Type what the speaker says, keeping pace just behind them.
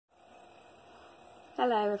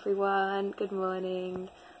Hello everyone, good morning.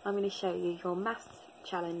 I'm going to show you your maths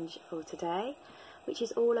challenge for today, which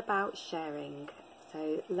is all about sharing.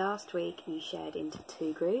 So last week you shared into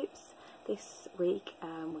 2 groups. This week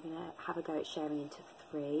we're going to have a go at sharing into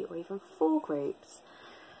 3 or even 4 groups.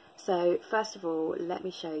 So first of all, let me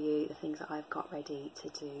show you the things that I've got ready to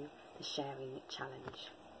do the sharing challenge.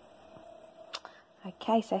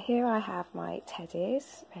 Okay, so here I have my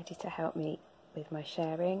teddies ready to help me with my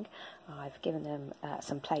sharing. I've given them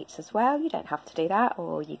some plates as well. You don't have to do that,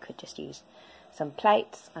 or you could just use some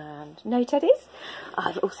plates and no teddies.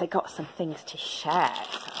 I've also got some things to share.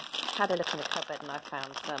 So I've had a look in the cupboard and I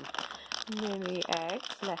found some mini eggs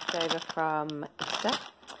left over from Easter,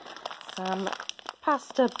 some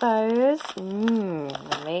pasta bows,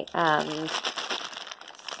 yummy, and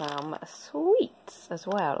some sweets as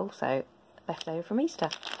well, also left over from Easter.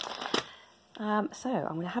 So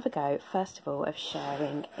I'm going to have a go, first of all, of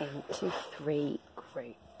sharing into 3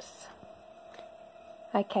 groups.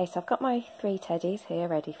 Okay, so I've got my 3 teddies here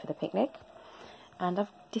ready for the picnic, and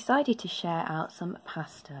I've decided to share out some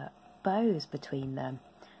pasta bows between them.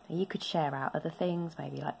 Now you could share out other things,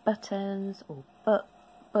 maybe like buttons or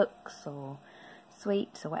books or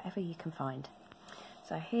sweets or whatever you can find.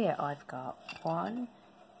 So here I've got 1,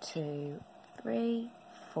 2, 3,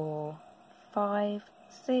 4, 5,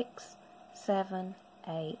 6, 7,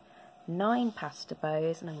 8, 9 pasta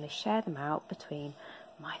bows, and I'm going to share them out between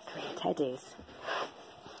my 3 teddies.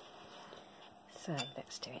 So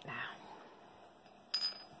let's do it now.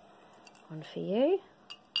 1 for you,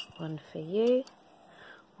 1 for you,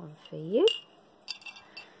 1 for you,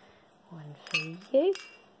 1 for you,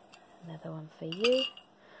 another 1 for you,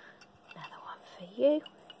 another 1 for you,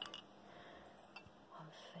 1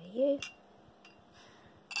 for you,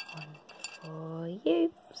 1 for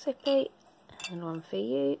you, Zippy, and 1 for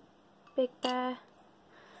you, Big Bear.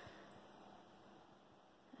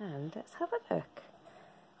 And let's have a look.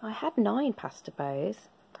 I had 9 pasta bows.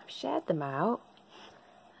 I've shared them out,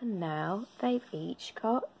 and now they've each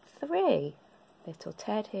got 3. Little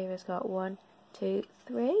Ted here has got 1, 2,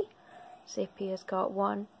 3. Zippy has got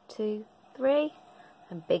 1, 2, 3.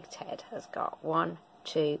 And Big Ted has got 1,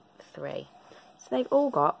 2, 3. So they've all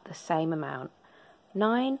got the same amount.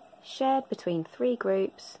 9 shared between 3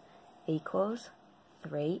 groups equals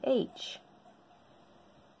 3 each.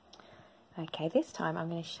 Okay, this time I'm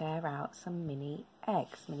going to share out some mini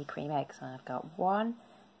eggs, mini cream eggs. And I've got 1,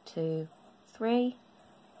 2, 3,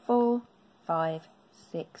 4, 5,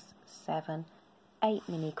 6, 7, 8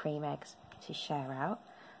 mini cream eggs to share out.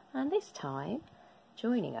 And this time,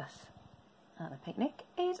 joining us at the picnic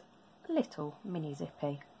is little mini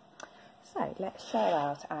Zippy. So let's share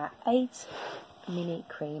out our 8 mini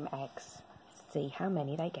cream eggs. See how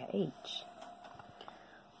many they get each.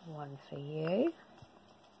 1 for you,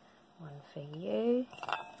 1 for you,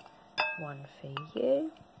 1 for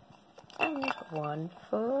you, and 1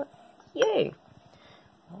 for you.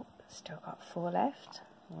 Oh, still got 4 left.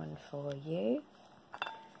 1 for you,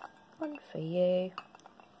 1 for you,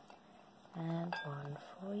 and 1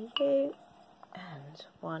 for you, and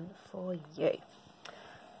 1 for you.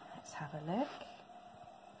 Let's have a look.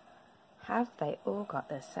 Have they all got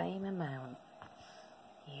the same amount?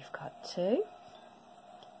 You've got 2,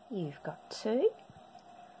 you've got 2,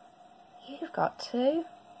 you've got 2,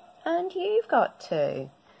 and you've got 2.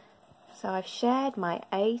 So I've shared my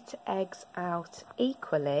 8 eggs out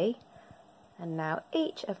equally, and now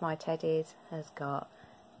each of my teddies has got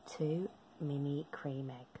 2 mini cream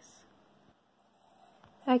eggs.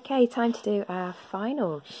 Okay, time to do our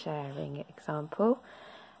final sharing example.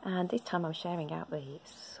 And this time I'm sharing out the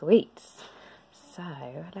sweets. So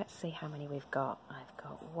let's see how many we've got. I've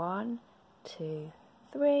got 1, 2,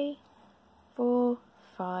 3, 4,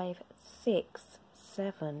 5, 6,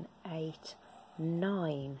 7, 8,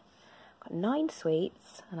 9. I've got 9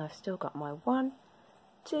 sweets, and I've still got my 1,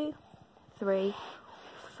 2, 3,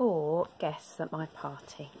 4 guests at my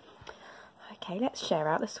party. Okay, let's share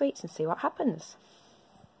out the sweets and see what happens.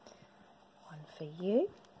 1 for you.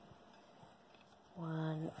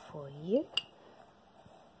 1 for you,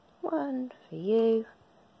 1 for you,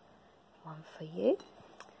 1 for you.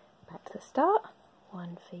 Back to the start.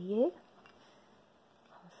 1 for you,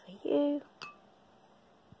 1 for you,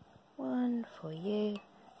 1 for you,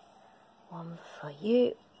 1 for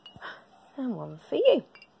you, and 1 for you.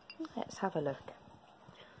 Let's have a look.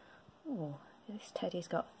 Oh, this teddy's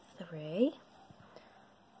got 3.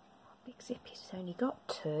 Big Zippy's only got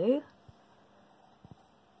 2.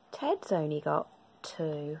 Ted's only got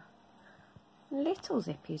 2. Little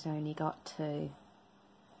Zippy's only got 2.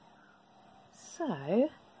 So,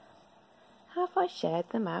 have I shared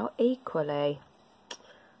them out equally?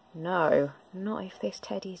 No, not if this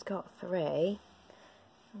teddy's got 3.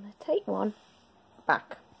 I'm going to take one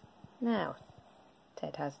back. Now,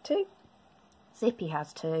 Ted has 2, Zippy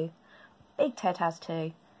has 2, Big Ted has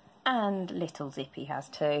 2, and Little Zippy has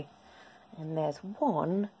 2. And there's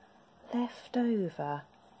 1 left over.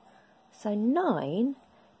 So 9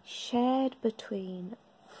 shared between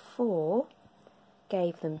 4,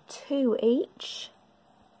 gave them 2 each,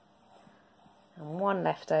 and 1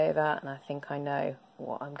 left over, and I think I know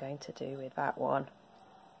what I'm going to do with that one.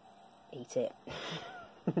 Eat it.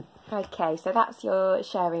 Okay, so that's your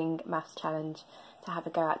sharing maths challenge to have a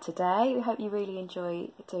go at today. We hope you really enjoy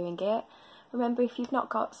doing it. Remember, if you've not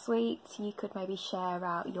got sweets, you could maybe share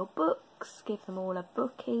out your books, give them all a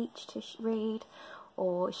book each to read,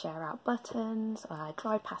 or share out buttons.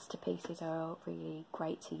 Dry pasta pieces are really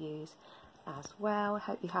great to use as well. I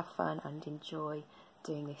hope you have fun and enjoy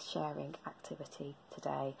doing this sharing activity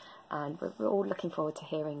today, and we're all looking forward to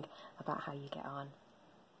hearing about how you get on.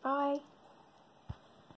 Bye!